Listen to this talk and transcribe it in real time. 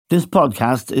This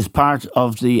podcast is part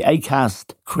of the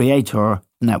Acast Creator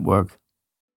Network.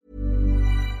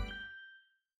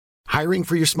 Hiring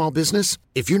for your small business?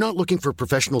 If you're not looking for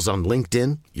professionals on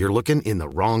LinkedIn, you're looking in the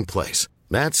wrong place.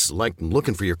 That's like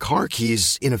looking for your car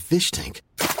keys in a fish tank.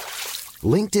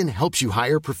 LinkedIn helps you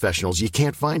hire professionals you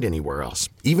can't find anywhere else,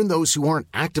 even those who aren't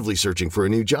actively searching for a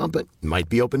new job but might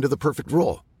be open to the perfect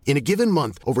role. In a given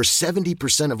month, over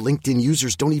 70% of LinkedIn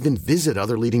users don't even visit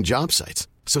other leading job sites.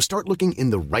 So start looking in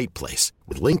the right place.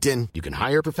 With LinkedIn, you can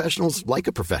hire professionals like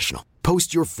a professional.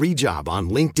 Post your free job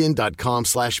on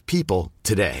linkedin.com/people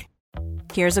today.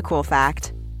 Here's a cool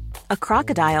fact. A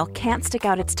crocodile can't stick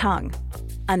out its tongue.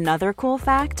 Another cool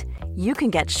fact, you can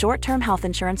get short-term health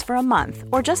insurance for a month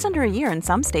or just under a year in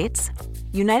some states.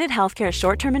 United Healthcare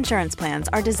short-term insurance plans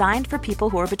are designed for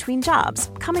people who are between jobs,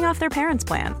 coming off their parents'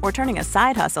 plan, or turning a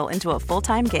side hustle into a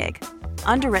full-time gig.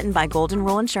 Underwritten by Golden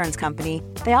Rule Insurance Company,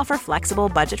 they offer flexible,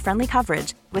 budget-friendly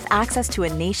coverage with access to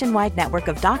a nationwide network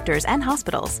of doctors and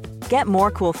hospitals. Get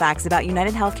more cool facts about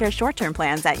United Healthcare short-term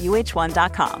plans at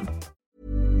uh1.com.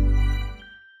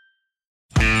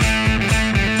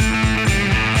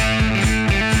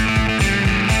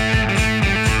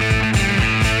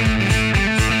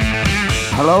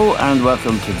 Hello and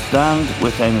welcome to The Stand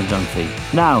with Eamon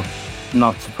Dunphy. Now,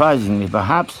 not surprisingly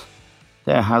perhaps,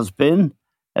 there has been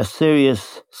a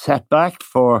serious setback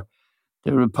for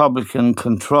the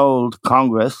Republican-controlled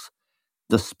Congress.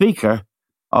 The Speaker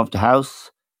of the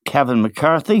House, Kevin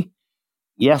McCarthy,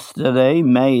 yesterday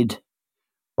made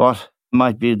what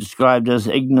might be described as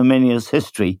ignominious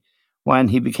history when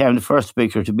he became the first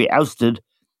Speaker to be ousted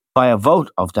by a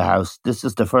vote of the House. This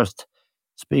is the first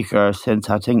Speaker since,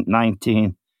 I think,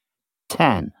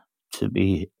 1910 to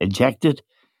be ejected.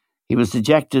 He was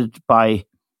ejected by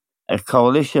a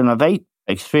coalition of 8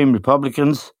 extreme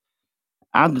Republicans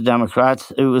and the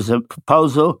Democrats. It was a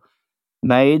proposal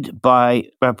made by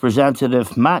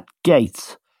Representative Matt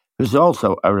Gaetz, who's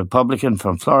also a Republican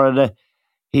from Florida.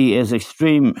 He is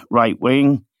extreme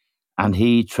right-wing, and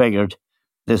he triggered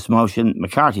this motion.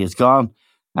 McCarthy is gone,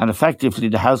 and effectively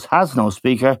the House has no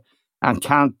Speaker and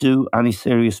can't do any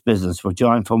serious business. We're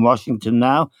joined from Washington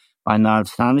now by Niall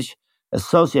Stanish,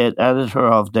 Associate Editor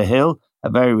of The Hill, a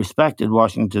very respected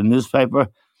Washington newspaper,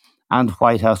 and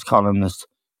White House columnist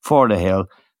for The Hill.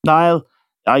 Niall,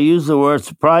 I use the word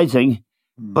surprising,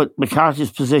 but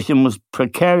McCarthy's position was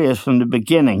precarious from the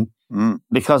beginning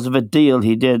because of a deal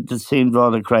he did that seemed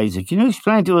rather crazy. Can you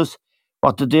explain to us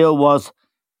what the deal was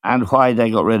and why they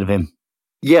got rid of him?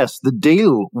 Yes, the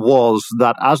deal was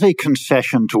that as a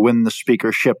concession to win the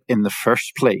speakership in the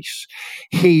first place,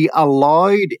 he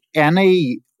allowed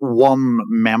any one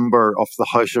member of the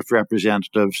House of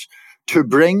Representatives to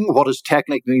bring what is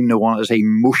technically known as a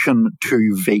motion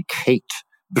to vacate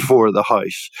before the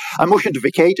House. A motion to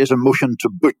vacate is a motion to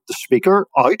boot the Speaker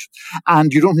out,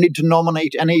 and you don't need to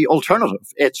nominate any alternative.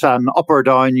 It's an up or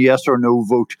down, yes or no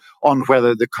vote on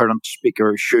whether the current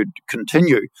Speaker should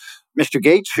continue. Mr.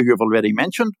 Gaetz, who you've already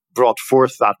mentioned, brought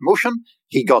forth that motion.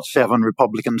 He got 7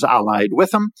 Republicans allied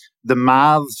with him. The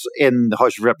maths in the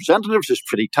House of Representatives is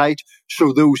pretty tight,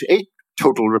 so those 8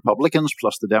 total Republicans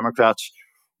plus the Democrats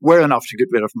were enough to get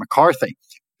rid of McCarthy.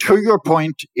 To your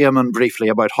point, Eamon, briefly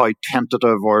about how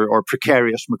tentative or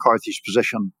precarious McCarthy's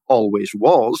position always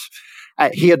was,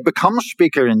 he had become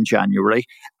Speaker in January,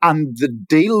 and the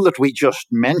deal that we just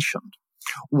mentioned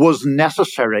was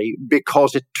necessary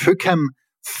because it took him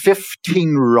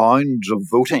 15 rounds of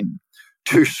voting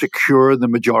to secure the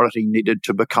majority needed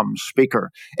to become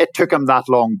Speaker. It took him that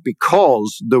long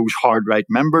because those hard right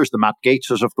members, the Matt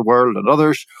Gaetzes of the world and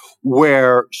others,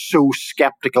 were so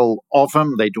sceptical of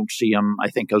him. They don't see him, I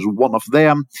think, as one of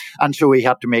them. And so he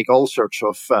had to make all sorts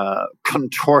of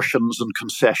contortions and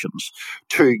concessions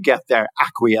to get their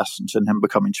acquiescence in him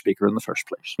becoming Speaker in the first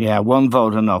place. Yeah, one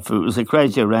vote enough. It was a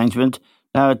crazy arrangement.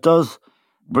 Now, it does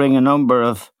bring a number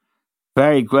of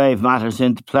very grave matters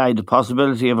into play. The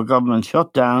possibility of a government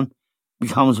shutdown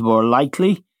becomes more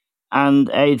likely, and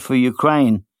aid for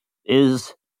Ukraine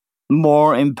is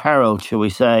more imperiled, shall we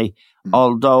say,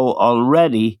 although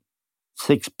already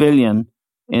 $6 billion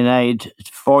in aid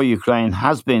for Ukraine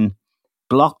has been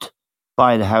blocked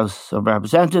by the House of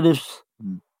Representatives,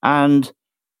 and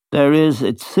there is,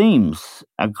 it seems,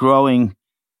 a growing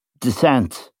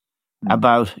dissent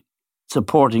about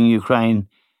supporting Ukraine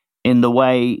in the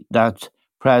way that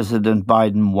President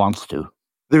Biden wants to.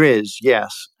 There is,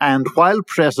 yes. And while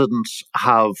presidents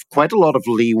have quite a lot of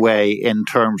leeway in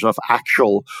terms of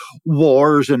actual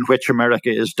wars in which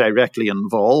America is directly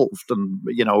involved and,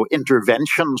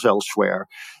 interventions elsewhere,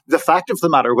 the fact of the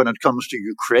matter when it comes to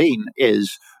Ukraine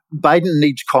is Biden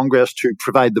needs Congress to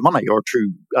provide the money, or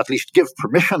to at least give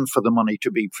permission for the money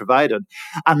to be provided.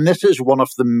 And this is one of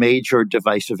the major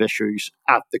divisive issues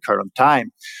at the current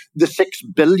time. The $6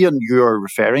 billion you're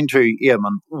referring to,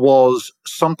 Eamon, was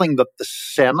something that the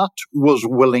Senate was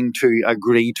willing to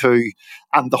agree to,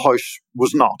 and the House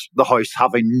was not. The House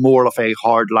having more of a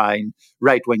hardline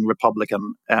right-wing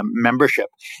Republican membership.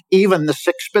 Even the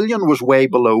 $6 billion was way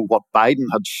below what Biden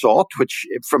had sought, which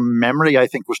from memory I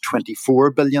think was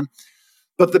 $24 billion.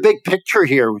 But the big picture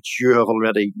here, which you have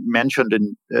already mentioned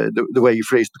in the way you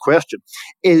phrased the question,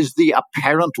 is the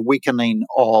apparent weakening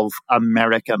of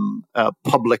American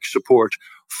public support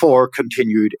for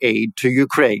continued aid to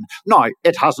Ukraine. Now,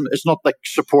 it's not like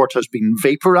support has been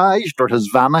vaporized or has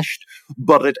vanished,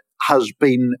 but it has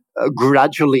been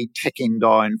gradually ticking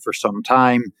down for some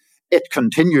time. It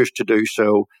continues to do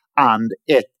so, and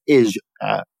it is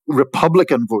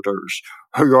Republican voters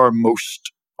who are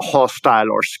most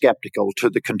hostile or skeptical to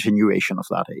the continuation of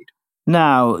that aid.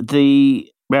 Now, the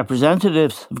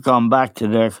representatives have gone back to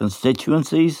their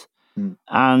constituencies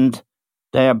and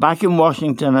they are back in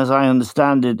Washington, as I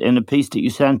understand it, in a piece that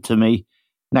you sent to me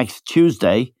next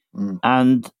Tuesday,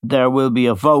 and there will be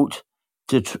a vote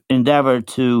to endeavour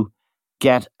to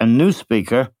get a new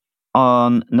speaker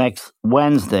on next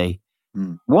Wednesday.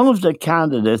 One of the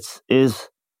candidates is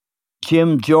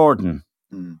Jim Jordan.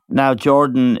 Now,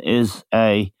 Jordan is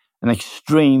an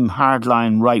extreme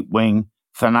hardline right-wing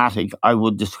fanatic. I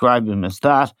would describe him as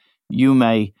that. You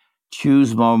may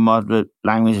choose more moderate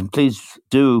language, and please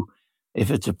do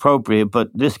if it's appropriate. But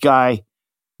this guy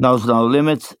knows no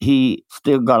limits. He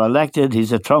still got elected.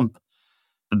 He's a Trump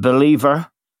believer.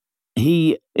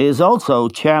 He is also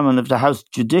chairman of the House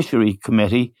Judiciary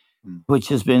Committee, which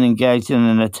has been engaged in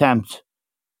an attempt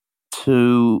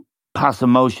to pass a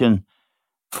motion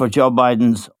for Joe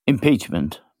Biden's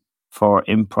impeachment for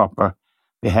improper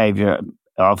behavior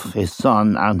of his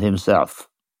son and himself.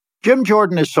 Jim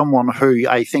Jordan is someone who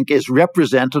I think is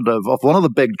representative of one of the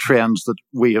big trends that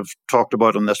we have talked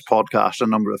about on this podcast a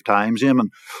number of times, Eamon,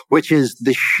 which is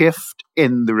the shift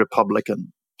in the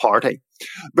Republican Party.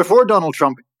 Before Donald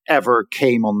Trump ever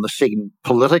came on the scene,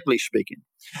 politically speaking,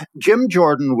 Jim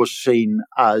Jordan was seen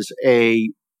as a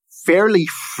fairly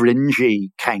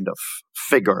fringy kind of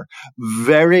figure,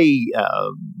 very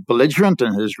belligerent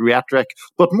in his rhetoric,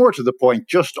 but more to the point,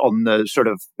 just on the sort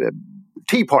of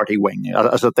Tea Party wing,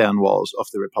 as it then was, of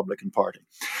the Republican Party.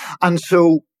 And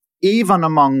so even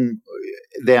among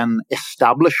then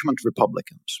establishment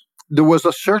Republicans, there was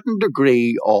a certain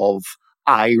degree of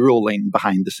eye-rolling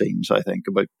behind the scenes, I think,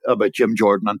 about Jim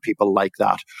Jordan and people like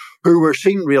that, who were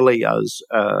seen really as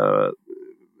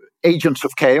agents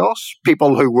of chaos,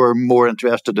 people who were more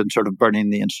interested in sort of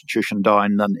burning the institution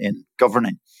down than in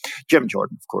governing. Jim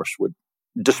Jordan, of course, would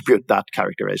dispute that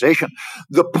characterization.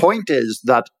 The point is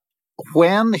that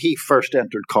when he first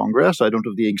entered Congress, I don't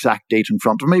have the exact date in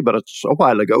front of me, but it's a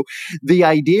while ago, the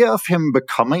idea of him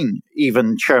becoming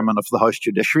even chairman of the House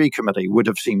Judiciary Committee would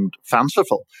have seemed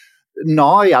fanciful.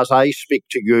 Now, as I speak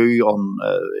to you on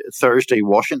Thursday,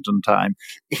 Washington time,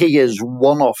 he is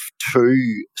one of two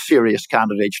serious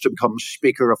candidates to become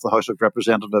Speaker of the House of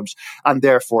Representatives and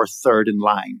therefore third in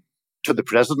line to the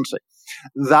presidency.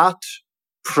 That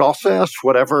process,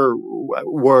 whatever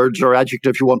words or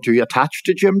adjectives you want to attach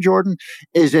to Jim Jordan,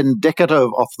 is indicative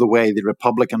of the way the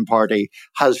Republican Party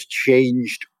has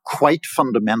changed quite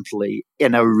fundamentally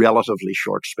in a relatively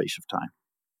short space of time.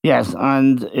 Yes,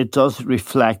 and it does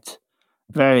reflect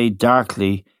very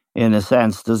darkly, in a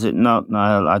sense, does it not,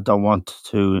 Niall? I don't want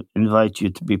to invite you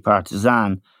to be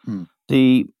partisan.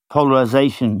 The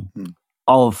polarization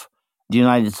of the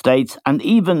United States and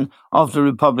even of the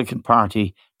Republican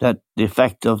Party, that the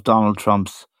effect of Donald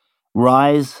Trump's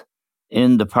rise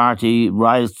in the party,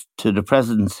 rise to the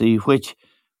presidency, which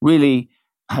really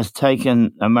has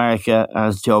taken America,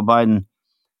 as Joe Biden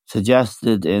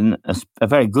suggested in a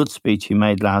very good speech he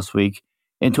made last week,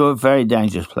 into a very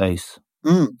dangerous place.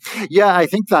 Yeah, I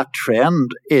think that trend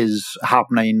is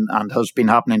happening and has been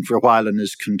happening for a while and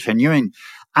is continuing.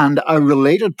 And a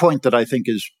related point that I think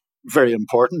is very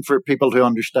important for people to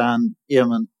understand,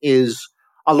 Eamon, is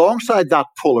alongside that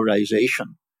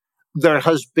polarization, there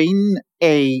has been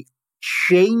a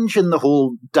change in the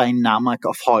whole dynamic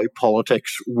of how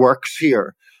politics works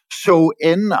here. So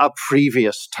in a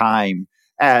previous time,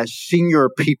 senior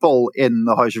people in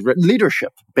the House of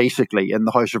leadership, basically in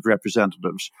the House of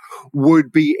Representatives,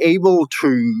 would be able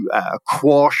to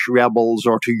quash rebels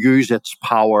or to use its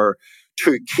power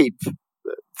to keep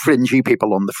fringy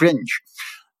people on the fringe.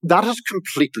 That has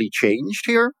completely changed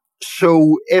here.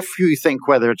 So if you think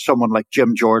whether it's someone like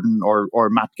Jim Jordan or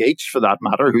Matt Gaetz, for that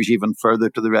matter, who's even further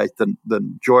to the right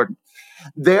than Jordan,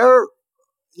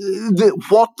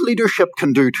 what leadership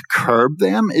can do to curb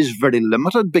them is very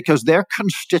limited because their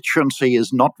constituency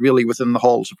is not really within the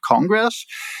halls of Congress.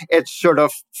 It's sort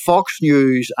of Fox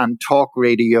News and talk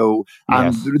radio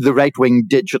and the right-wing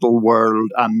digital world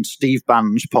and Steve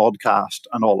Bannon's podcast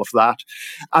and all of that.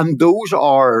 And those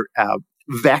are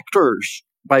vectors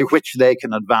by which they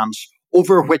can advance,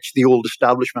 over which the old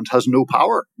establishment has no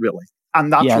power, really.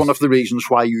 And that's one of the reasons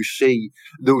why you see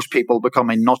those people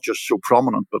becoming not just so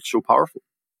prominent, but so powerful.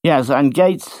 Yes, and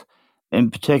Gaetz in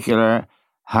particular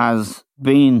has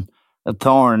been a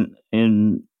thorn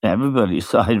in everybody's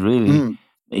side, really.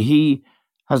 He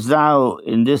has now,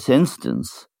 in this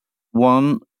instance,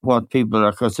 won what people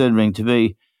are considering to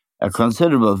be a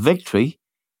considerable victory,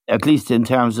 at least in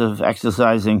terms of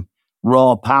exercising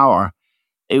raw power.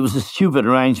 It was a stupid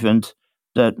arrangement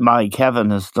that Mike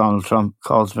Kevin, as Donald Trump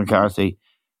calls McCarthy,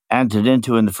 entered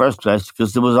into in the first place,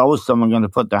 because there was always someone going to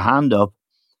put their hand up,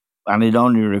 and it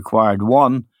only required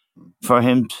one for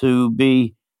him to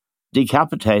be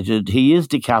decapitated. He is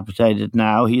decapitated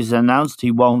now. He's announced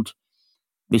he won't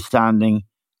be standing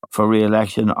for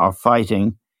re-election or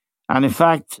fighting. And in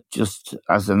fact, just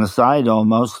as an aside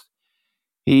almost,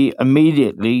 he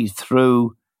immediately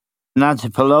threw Nancy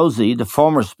Pelosi, the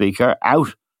former speaker,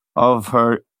 out of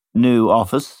her new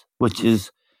office, which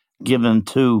is given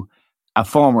to a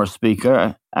former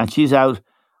speaker, and she's out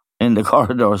in the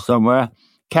corridor somewhere.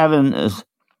 Kevin is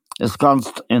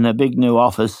ensconced in a big new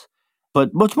office.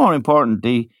 But much more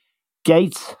importantly,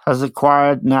 Gaetz has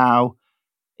acquired now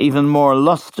even more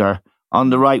luster on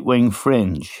the right-wing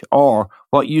fringe, or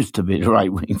what used to be the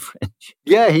right-wing fringe.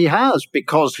 Yeah, he has,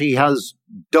 because he has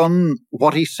done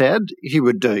what he said he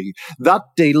would do. That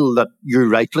deal that you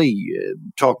rightly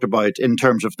talked about in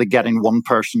terms of the getting one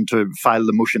person to file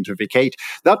the motion to vacate,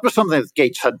 that was something that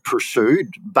Gaetz had pursued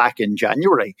back in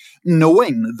January,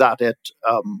 knowing that it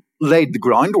laid the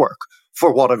groundwork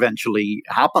for what eventually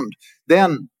happened.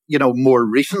 Then, more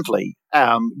recently,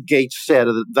 Gaetz said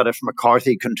that if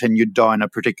McCarthy continued down a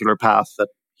particular path that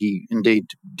he indeed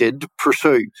did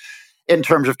pursue, in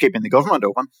terms of keeping the government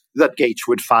open, that Gaetz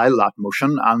would file that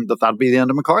motion and that'd be the end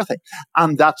of McCarthy.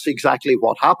 And that's exactly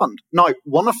what happened. Now,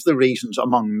 one of the reasons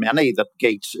among many that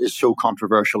Gaetz is so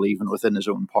controversial even within his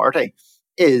own party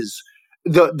is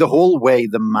the whole way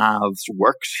the maths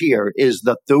works here is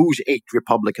that those 8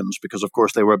 Republicans, because of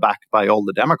course they were backed by all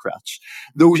the Democrats,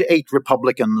 those 8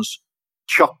 Republicans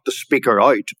chucked the speaker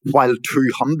out while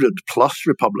 200 plus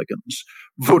Republicans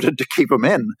voted to keep him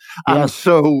in. And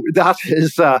so that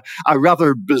is a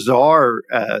rather bizarre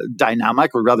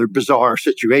dynamic, or rather bizarre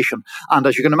situation. And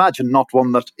as you can imagine, not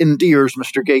one that endears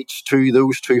Mr. Gaetz to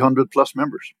those 200 plus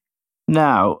members.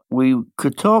 Now, we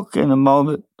could talk in a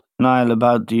moment, Niall,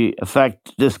 about the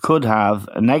effect this could have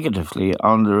negatively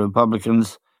on the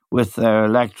Republicans with their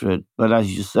electorate. But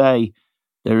as you say,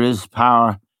 there is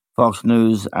power, Fox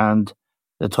News and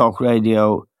the talk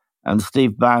radio and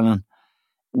Steve Bannon.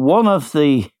 One of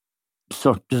the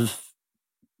sort of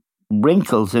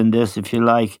wrinkles in this, if you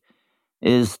like,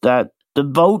 is that the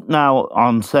vote now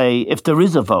on, say, if there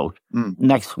is a vote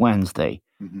next Wednesday,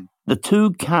 the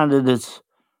 2 candidates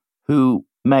who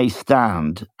may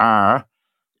stand are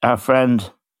our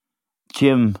friend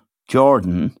Jim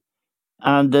Jordan,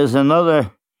 and there's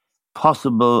another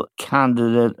possible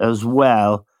candidate as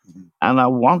well, and I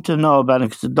want to know about him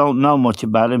because I don't know much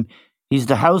about him. He's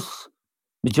the House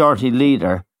Majority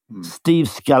Leader, Steve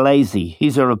Scalise.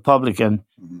 He's a Republican,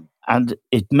 and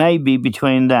it may be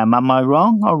between them. Am I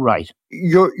wrong or right?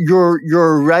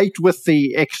 You're right, with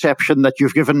the exception that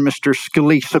you've given Mr.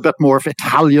 Scalise a bit more of an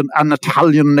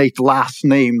Italianate last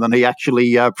name than he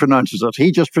actually pronounces it.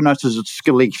 He just pronounces it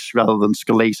Scalise rather than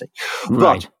Scalise.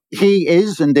 Right. But he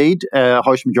is indeed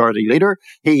House Majority Leader.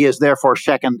 He is therefore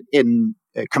second in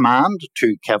command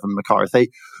to Kevin McCarthy,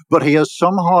 but he has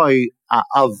somehow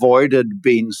avoided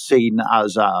being seen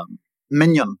as a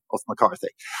minion of McCarthy.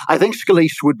 I think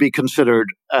Scalise would be considered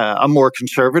a more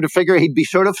conservative figure. He'd be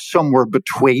sort of somewhere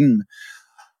between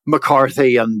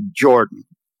McCarthy and Jordan.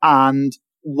 And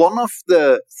one of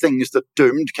the things that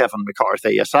doomed Kevin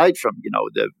McCarthy, aside from,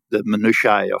 the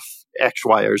minutiae of X,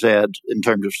 Y, or Z in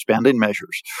terms of spending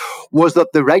measures, was that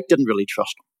the right didn't really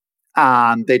trust him.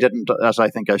 And they didn't, as I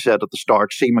think I said at the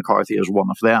start, see McCarthy as one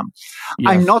of them.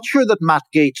 Yes. I'm not sure that Matt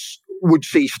Gaetz would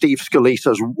see Steve Scalise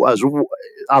as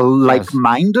a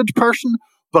like-minded person,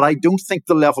 but I don't think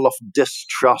the level of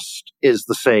distrust is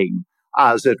the same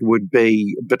as it would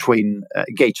be between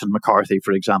Gates and McCarthy,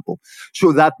 for example.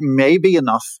 So that may be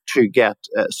enough to get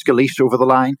Scalise over the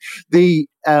line.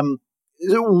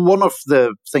 One of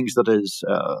the things that is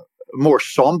more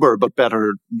somber but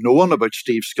better known about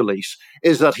Steve Scalise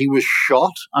is that he was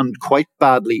shot and quite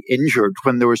badly injured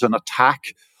when there was an attack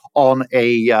on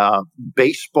a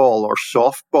baseball or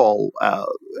softball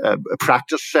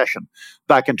practice session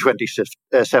back in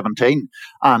 2017,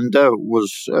 and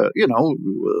was,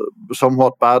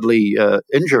 somewhat badly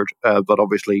injured, but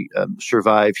obviously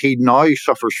survived. He now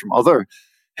suffers from other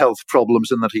health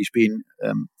problems in that he's been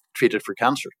treated for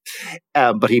cancer.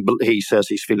 But he says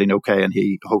he's feeling okay, and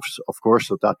he hopes, of course,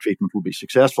 that treatment will be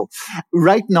successful.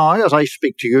 Right now, as I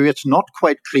speak to you, it's not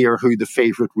quite clear who the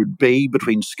favourite would be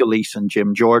between Scalise and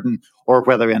Jim Jordan, or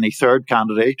whether any third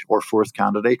candidate or fourth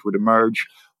candidate would emerge.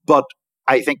 But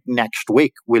I think next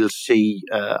week we'll see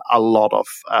a lot of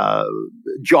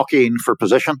jockeying for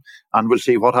position, and we'll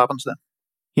see what happens then.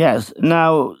 Yes.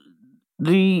 Now,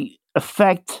 the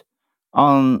effect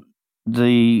on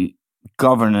the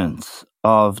governance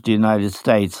of the United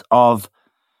States, of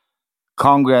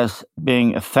Congress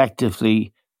being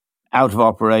effectively out of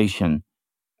operation,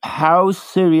 how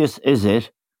serious is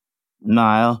it,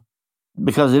 Niall?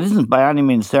 Because it isn't by any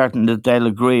means certain that they'll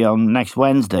agree on next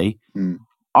Wednesday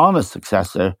on a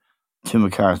successor to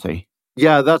McCarthy.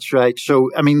 Yeah, that's right. So,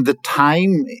 I mean, the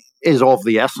time is of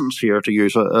the essence here, to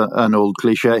use an old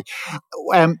cliche.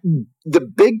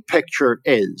 The big picture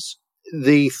is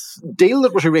the deal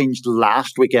that was arranged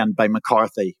last weekend by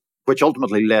McCarthy, which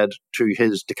ultimately led to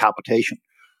his decapitation,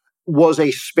 was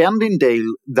a spending deal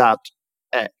that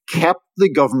kept the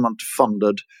government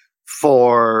funded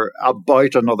for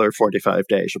about another 45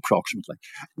 days approximately.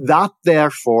 That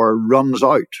therefore runs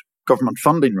out, government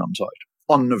funding runs out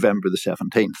on November the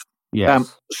 17th.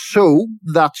 Yes. So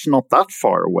that's not that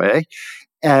far away.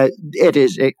 It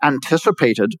is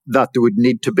anticipated that there would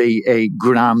need to be a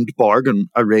grand bargain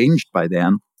arranged by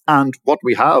then. And what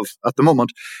we have at the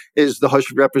moment is the House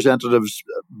of Representatives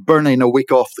burning a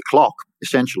week off the clock,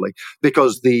 essentially,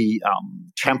 because the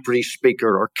temporary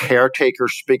speaker or caretaker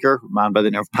speaker, a man by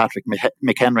the name of Patrick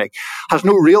McHenry, has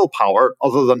no real power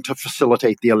other than to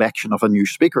facilitate the election of a new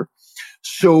speaker.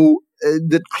 So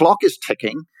the clock is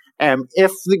ticking.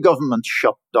 If the government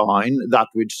shut down, that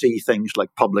would see things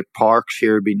like public parks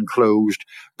here being closed.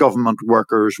 Government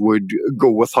workers would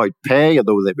go without pay,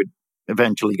 although they would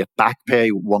eventually get back pay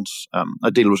once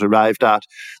a deal was arrived at.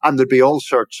 And there'd be all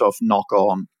sorts of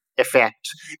knock-on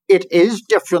effects. It is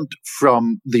different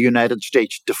from the United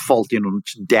States defaulting on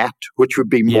its debt, which would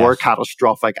be more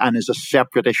catastrophic and is a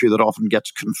separate issue that often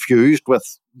gets confused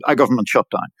with a government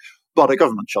shutdown. But a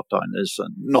government shutdown is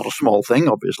not a small thing,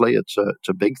 obviously. It's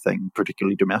a big thing,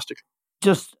 particularly domestically.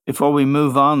 Just before we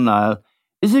move on now,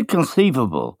 is it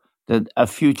conceivable that a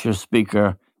future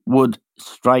speaker would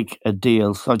strike a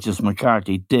deal such as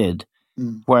McCarthy did,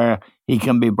 where he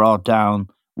can be brought down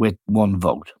with one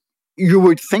vote? You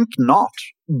would think not,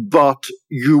 but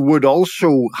you would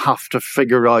also have to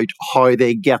figure out how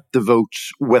they get the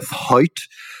votes without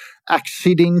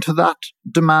acceding to that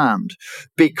demand,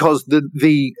 because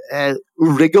the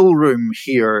wriggle room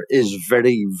here is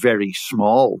very, very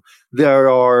small. There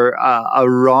are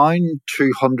around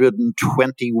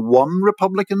 221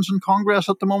 Republicans in Congress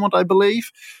at the moment, I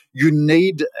believe. You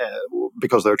need,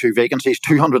 because there are two vacancies,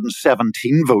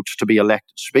 217 votes to be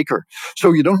elected Speaker.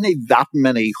 So you don't need that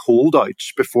many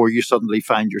holdouts before you suddenly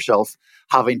find yourself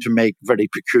having to make very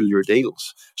peculiar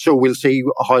deals. So we'll see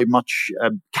how much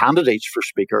candidates for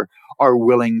Speaker are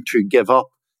willing to give up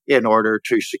in order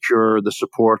to secure the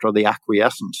support or the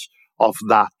acquiescence of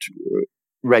that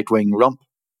right-wing rump.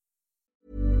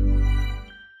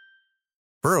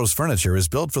 Burrow's furniture is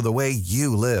built for the way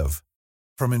you live.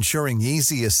 From ensuring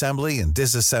easy assembly and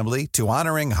disassembly to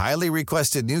honoring highly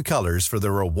requested new colors for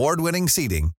their award-winning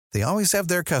seating, they always have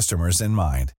their customers in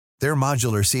mind. Their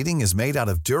modular seating is made out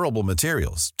of durable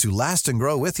materials to last and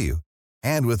grow with you.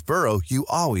 And with Burrow, you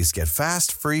always get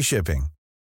fast, free shipping.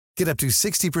 Get up to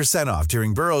 60% off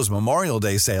during Burrow's Memorial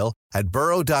Day sale at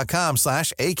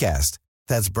burrow.com/ACAST.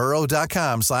 That's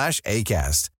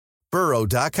burrow.com/ACAST.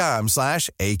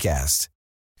 burrow.com/ACAST.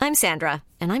 I'm Sandra,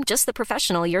 and I'm just the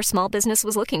professional your small business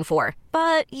was looking for.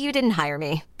 But you didn't hire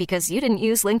me because you didn't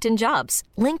use LinkedIn Jobs.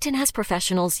 LinkedIn has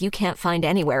professionals you can't find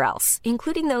anywhere else,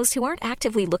 including those who aren't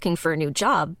actively looking for a new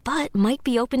job, but might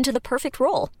be open to the perfect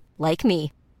role, like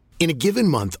me. In a given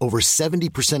month, over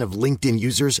 70% of LinkedIn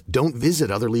users don't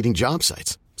visit other leading job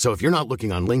sites. So if you're not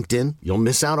looking on LinkedIn, you'll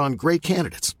miss out on great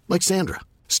candidates like Sandra.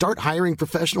 Start hiring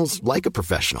professionals like a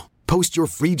professional. Post your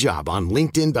free job on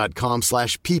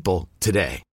linkedin.com/people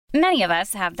today. Many of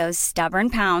us have those stubborn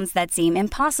pounds that seem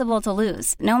impossible to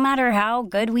lose, no matter how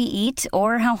good we eat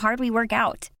or how hard we work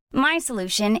out. My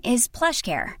solution is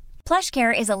PlushCare.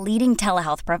 PlushCare is a leading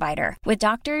telehealth provider with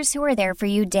doctors who are there for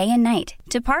you day and night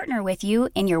to partner with you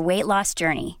in your weight loss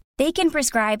journey. They can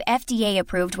prescribe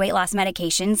FDA-approved weight loss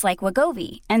medications like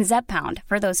Wegovy and Zepbound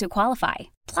for those who qualify.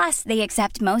 Plus, they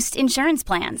accept most insurance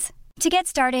plans. To get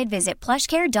started, visit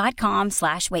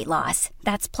plushcare.com/weightloss.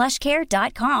 That's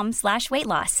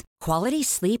plushcare.com/weightloss. Quality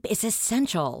sleep is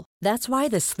essential. That's why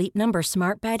the Sleep Number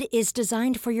Smart Bed is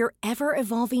designed for your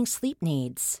ever-evolving sleep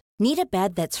needs. Need a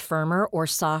bed that's firmer or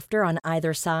softer on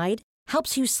either side?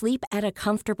 Helps you sleep at a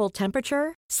comfortable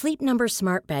temperature? Sleep Number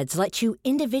Smart Beds let you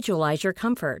individualize your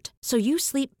comfort, so you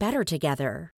sleep better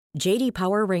together. J.D.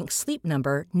 Power ranks Sleep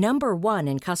Number number 1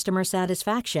 in customer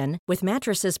satisfaction with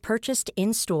mattresses purchased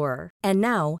in-store. And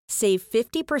now, save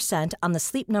 50% on the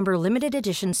Sleep Number Limited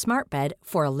Edition Smart Bed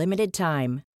for a limited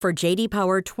time. For J.D.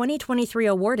 Power 2023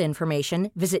 award information,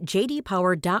 visit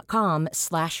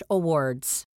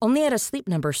jdpower.com/awards. Only at a Sleep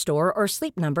Number store or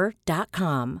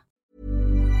sleepnumber.com.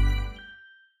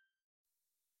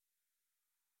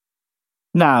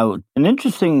 Now, an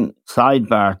interesting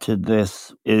sidebar to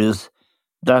this is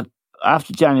that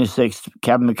after January 6th,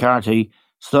 Kevin McCarthy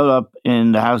stood up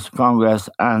in the House of Congress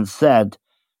and said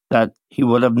that he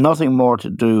would have nothing more to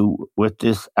do with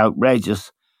this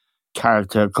outrageous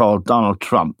character called Donald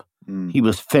Trump. He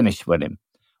was finished with him.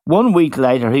 1 week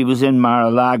later, he was in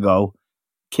Mar-a-Lago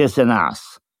kissing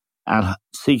ass and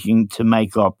seeking to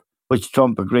make up, which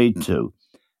Trump agreed to.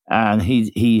 And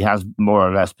he has more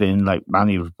or less been, like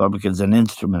many Republicans, an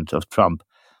instrument of Trump.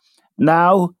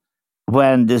 Now,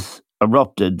 when this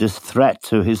erupted, this threat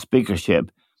to his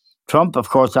speakership, Trump, of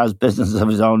course, has business of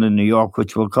his own in New York,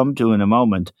 which we'll come to in a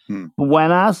moment. But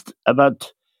when asked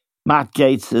about Matt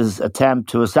Gaetz's attempt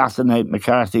to assassinate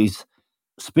McCarthy's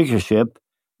speakership,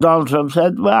 Donald Trump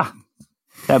said, well,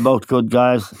 they're both good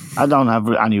guys. I don't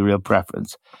have any real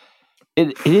preference.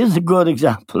 It is a good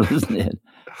example, isn't it,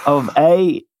 of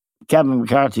Kevin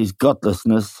McCarthy's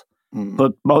gutlessness,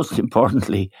 but most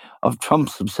importantly, of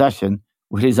Trump's obsession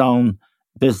with his own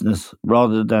business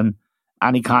rather than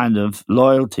any kind of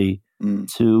loyalty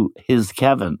to his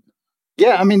Kevin.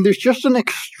 Yeah, I mean, there's just an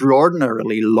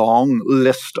extraordinarily long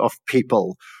list of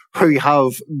people who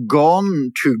have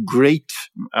gone to great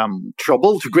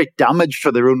trouble, to great damage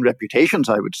to their own reputations,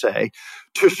 I would say,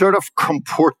 to sort of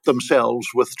comport themselves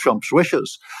with Trump's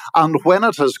wishes. And when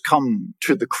it has come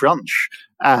to the crunch,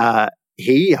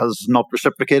 he has not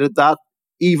reciprocated that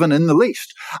even in the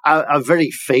least. A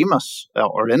very famous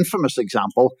or infamous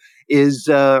example is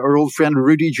our old friend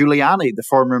Rudy Giuliani, the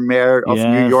former mayor of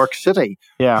New York City,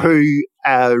 who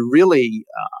really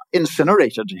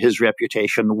incinerated his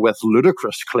reputation with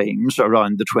ludicrous claims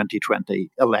around the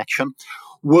 2020 election,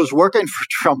 was working for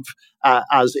Trump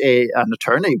as an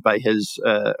attorney by his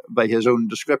own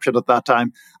description at that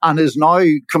time, and is now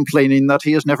complaining that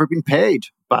he has never been paid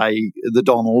by the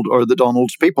Donald or the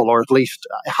Donald's people, or at least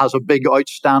has a big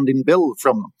outstanding bill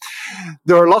from them.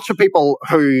 There are lots of people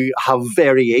who have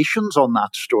variations on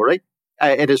that story.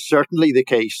 It is certainly the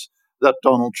case that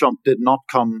Donald Trump did not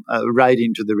come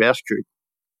riding to the rescue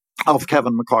of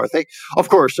Kevin McCarthy. Of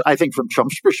course, I think from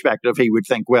Trump's perspective, he would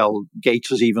think, well,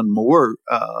 Gaetz is even more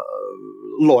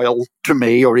loyal to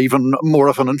me, or even more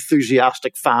of an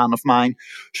enthusiastic fan of mine,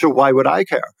 so why would I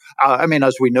care? I mean,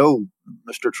 as we know,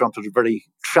 Mr. Trump has a very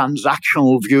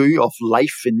transactional view of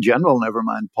life in general, never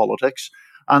mind politics.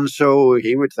 And so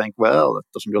he would think, well, it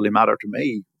doesn't really matter to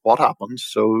me what happens,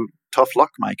 so tough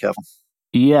luck, my Kevin.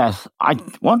 Yes, I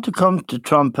want to come to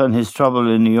Trump and his trouble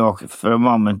in New York for a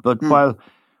moment, but while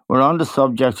we're on the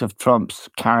subject of Trump's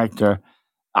character,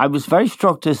 I was very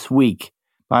struck this week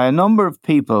by a number of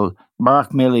people.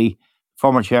 Mark Milley,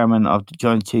 former chairman of the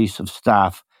Joint Chiefs of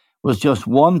Staff, was just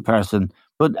one person,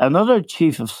 but another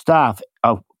chief of staff,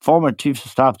 a former chief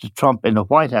of staff to Trump in the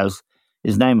White House,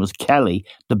 his name was Kelly,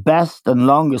 the best and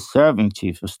longest serving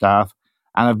chief of staff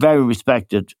and a very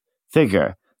respected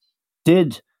figure,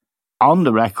 did, on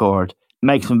the record,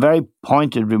 make some very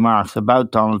pointed remarks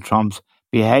about Donald Trump's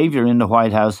behavior in the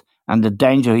White House and the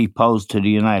danger he posed to the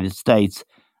United States.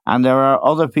 And there are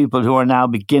other people who are now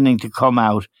beginning to come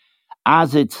out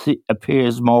as it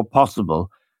appears more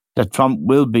possible that Trump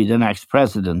will be the next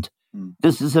president.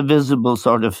 This is a visible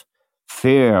sort of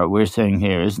fear we're seeing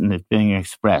here, isn't it, being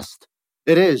expressed?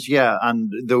 It is, yeah,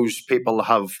 and those people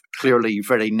have clearly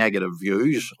very negative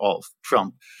views of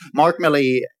Trump. Mark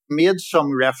Milley made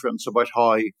some reference about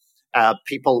how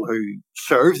people who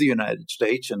serve the United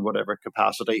States in whatever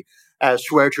capacity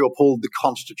swear to uphold the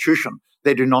Constitution.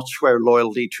 They do not swear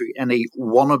loyalty to any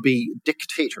wannabe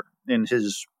dictator, in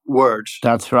his words.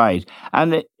 That's right.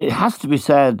 And it has to be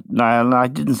said, Niall, and I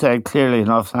didn't say it clearly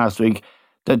enough last week,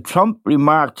 that Trump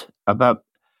remarked about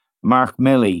Mark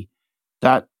Milley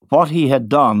that what he had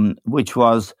done, which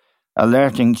was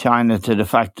alerting China to the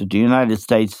fact that the United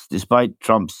States, despite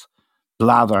Trump's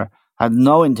blather, had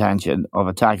no intention of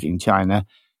attacking China.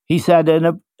 He said,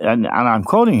 and I'm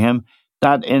quoting him,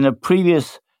 that in a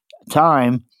previous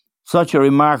time, such a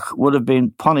remark would have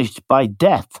been punished by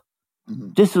death.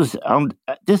 Mm-hmm.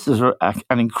 This is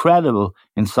an incredible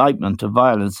incitement to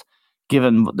violence,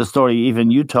 given the story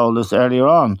even you told us earlier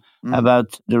on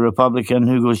about the Republican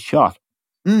who was shot.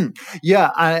 Yeah,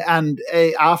 and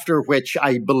after which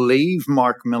I believe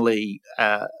Mark Milley,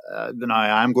 now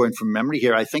I'm going from memory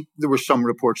here, I think there were some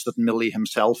reports that Milley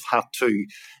himself had to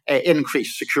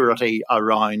increase security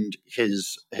around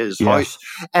his house.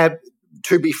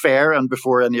 To be fair, and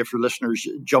before any of your listeners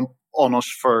jump on us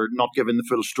for not giving the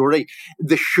full story,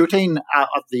 the shooting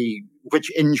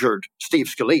which injured Steve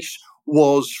Scalise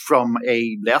was from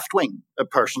a left-wing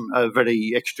person, a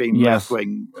very extreme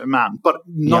left-wing man. But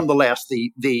nonetheless,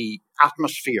 the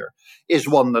atmosphere is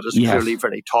one that is clearly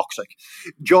very toxic.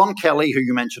 John Kelly, who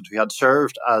you mentioned, who had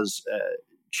served as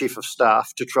chief of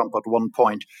staff to Trump at one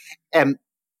point,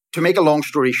 to make a long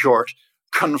story short,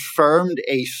 confirmed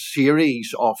a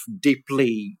series of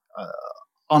deeply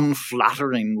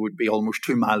unflattering, would be almost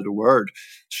too mild a word,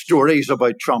 stories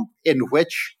about Trump in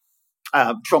which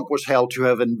Trump was held to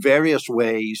have in various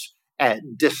ways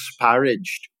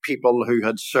disparaged people who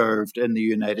had served in the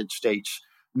United States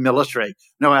military.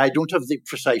 Now, I don't have the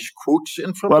precise quotes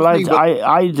in front of me. Well,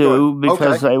 I do,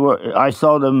 because I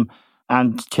saw them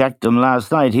and checked them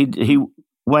last night. He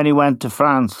when he went to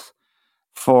France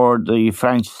for the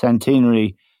French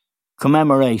centenary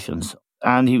commemorations,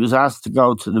 and he was asked to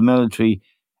go to the military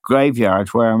graveyard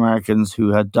where Americans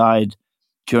who had died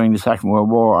during the Second World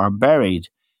War are buried.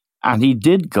 And he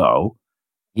did go.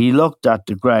 He looked at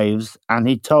the graves and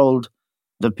he told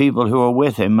the people who were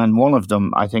with him, and one of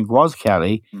them, I think, was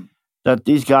Kelly, that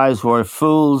these guys were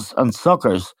fools and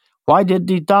suckers. Why did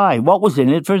they die? What was in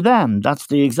it for them? That's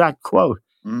the exact quote.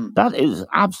 That is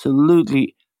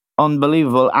absolutely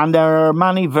unbelievable. And there are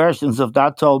many versions of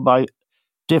that told by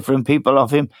different people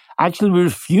of him actually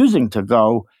refusing to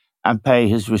go and pay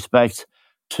his respects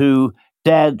to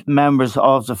dead members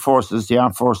of the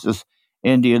armed forces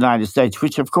in the United States,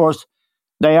 which, of course,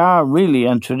 they are really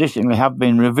and traditionally have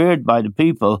been revered by the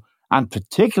people, and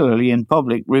particularly in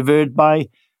public, revered by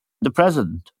the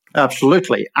president.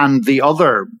 Absolutely. And the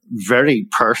other very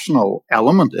personal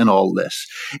element in all this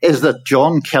is that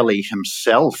John Kelly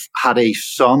himself had a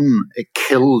son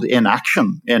killed in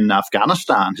action in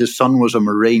Afghanistan. His son was a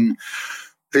Marine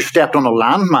who stepped on a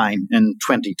landmine in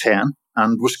 2010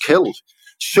 and was killed.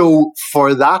 So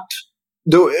for that,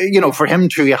 for him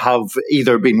to have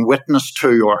either been witness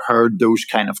to or heard those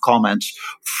kind of comments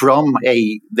from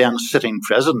a then sitting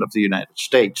president of the United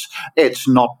States, it's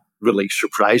not really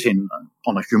surprising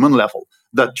on a human level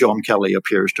that John Kelly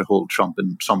appears to hold Trump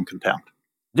in some contempt.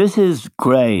 This is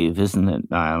grave, isn't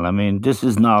it, Niall? I mean, this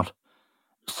is not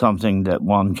something that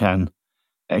one can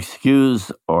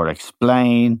excuse or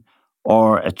explain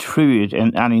or attribute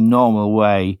in any normal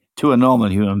way to a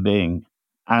normal human being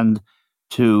and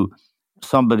to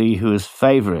somebody who is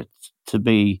favourite to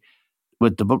be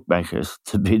with the bookmakers,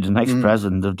 to be the next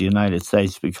president of the United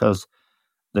States, because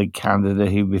the candidate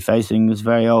he'll be facing is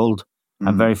very old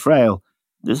and very frail.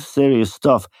 This is serious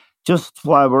stuff. Just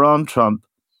while we're on Trump,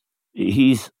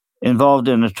 he's involved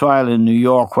in a trial in New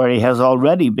York where he has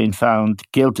already been found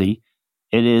guilty.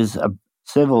 It is a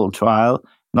civil trial,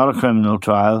 not a criminal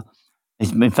trial.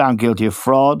 He's been found guilty of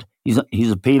fraud.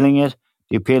 He's appealing it.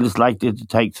 The appeal is likely to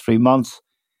take 3 months.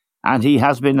 And he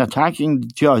has been attacking the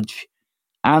judge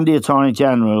and the Attorney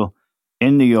General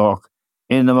in New York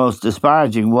in the most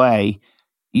disparaging way,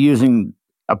 using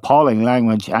appalling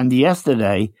language. And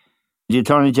yesterday, the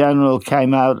Attorney General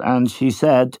came out and she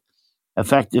said,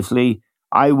 effectively,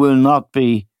 I will not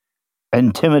be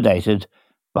intimidated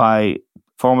by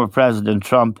former President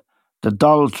Trump. The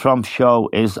Donald Trump show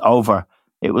is over.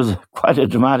 It was quite a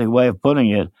dramatic way of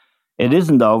putting it. It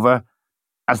isn't over.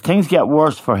 As things get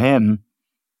worse for him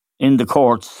in the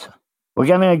courts, we're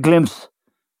getting a glimpse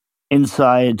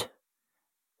inside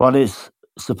what is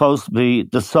supposed to be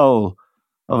the soul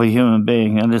of a human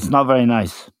being, and it's not very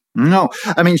nice. No,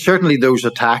 I mean, certainly those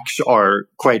attacks are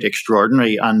quite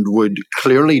extraordinary and would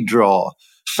clearly draw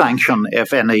sanction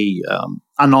if any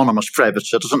anonymous private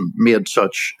citizen made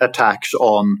such attacks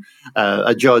on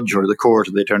a judge or the court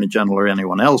or the Attorney General or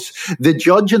anyone else. The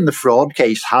judge in the fraud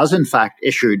case has in fact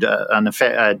issued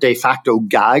a de facto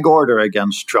gag order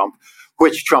against Trump,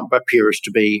 which Trump appears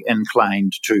to be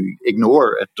inclined to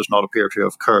ignore. It does not appear to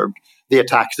have curbed the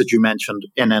attacks that you mentioned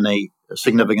in any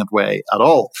significant way at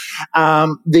all.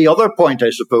 The other point, I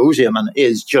suppose, Eamon,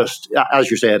 is just,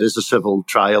 as you say, it is a civil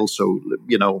trial. So,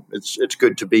 it's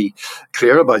good to be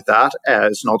clear about that.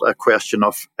 It's not a question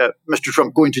of Mr.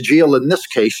 Trump going to jail in this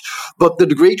case, but the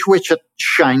degree to which it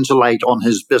shines a light on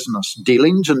his business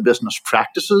dealings and business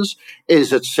practices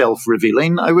is itself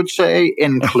revealing, I would say,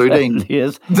 including...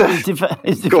 His defense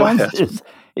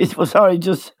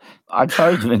I'm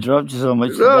sorry to interrupt you so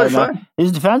much.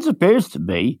 His defense appears to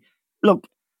be, look,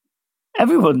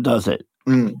 everyone does it.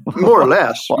 More or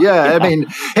less. Yeah. I mean,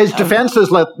 his defense is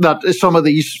that some of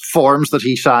these forms that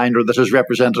he signed or that his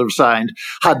representative signed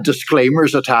had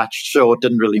disclaimers attached, so it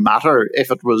didn't really matter if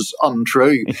it was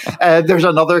untrue. There's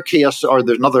another case, or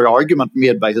there's another argument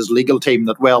made by his legal team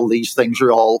that, well, these things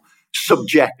are all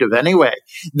subjective anyway.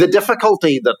 The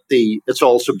difficulty that it's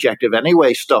all subjective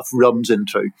anyway stuff runs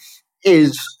into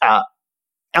is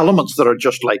elements that are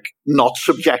just like not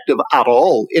subjective at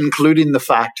all, including the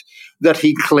fact that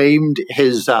he claimed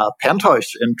his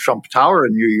penthouse in Trump Tower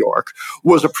in New York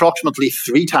was approximately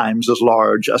 3 times as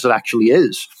large as it actually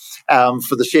is,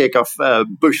 for the sake of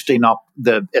boosting up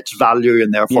its value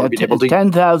and therefore being able to...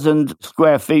 10,000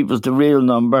 square feet was the real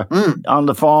number. On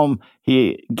the form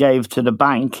he gave to the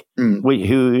bank,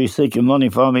 who was seeking money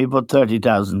from, he put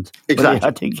 30,000. Exactly.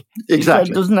 I think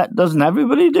exactly. Doesn't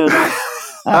everybody do that?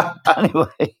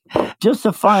 Anyway, just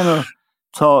a final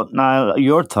thought, Niall,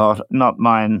 your thought, not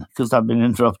mine, because I've been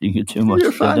interrupting you too much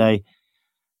today.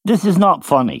 This is not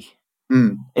funny,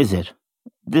 is it?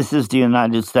 This is the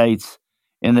United States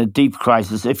in a deep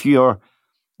crisis. If you're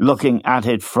looking at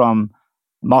it from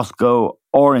Moscow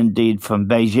or indeed from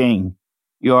Beijing,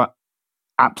 you're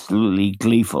absolutely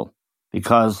gleeful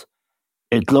because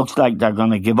it looks like they're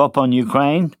going to give up on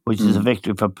Ukraine, which is a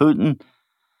victory for Putin,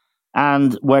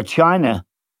 and were China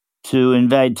to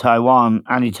invade Taiwan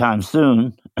anytime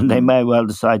soon, and they may well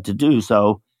decide to do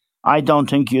so, I don't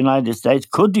think could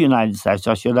the United States,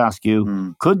 I should ask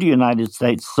you, could the United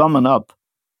States summon up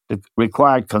the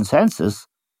required consensus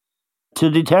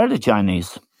to deter the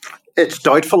Chinese? It's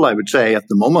doubtful, I would say, at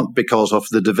the moment because of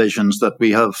the divisions that we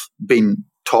have been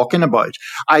talking about.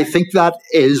 I think that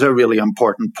is a really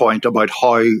important point about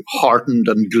how heartened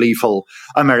and gleeful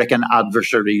American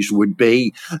adversaries would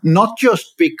be, not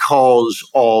just because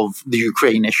of the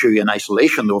Ukraine issue in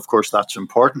isolation, though of course that's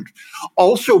important,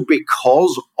 also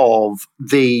because of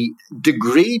the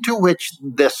degree to which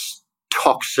this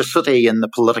toxicity in the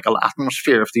political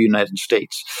atmosphere of the United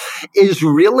States is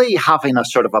really having a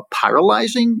sort of a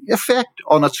paralyzing effect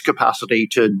on its capacity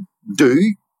to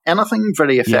do anything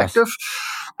very effective. Yes.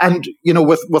 And,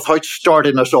 without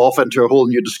starting us off into a whole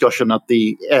new discussion at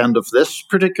the end of this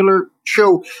particular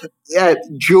show,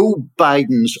 Joe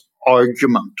Biden's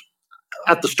argument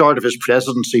at the start of his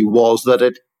presidency was that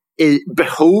it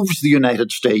behoves the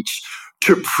United States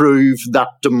to prove that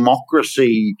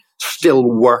democracy still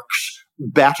works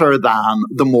better than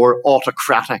the more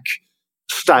autocratic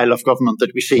style of government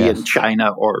that we see in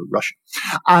China or Russia.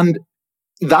 And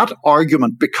that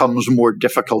argument becomes more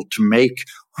difficult to make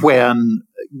when,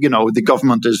 the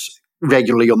government is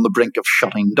regularly on the brink of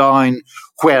shutting down,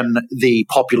 when the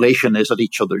population is at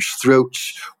each other's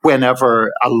throats,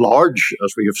 whenever a large,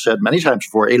 as we have said many times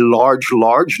before, a large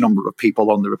number of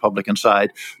people on the Republican side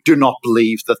do not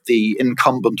believe that the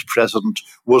incumbent president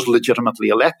was legitimately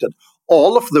elected.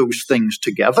 All of those things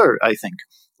together, I think,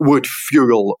 would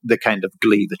fuel the kind of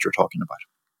glee that you're talking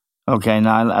about. Okay,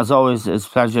 Niall, as always, it's a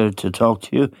pleasure to talk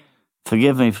to you.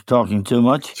 Forgive me for talking too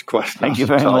much. Thank you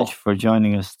very much for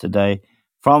joining us today.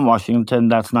 From Washington,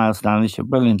 that's Niall Stanish, a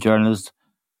brilliant journalist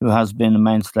who has been a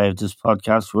mainstay of this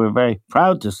podcast. We're very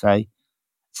proud to say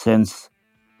since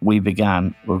we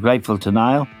began. We're grateful to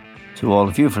Niall, to all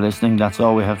of you for listening. That's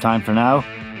all we have time for now.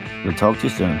 We'll talk to you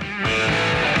soon.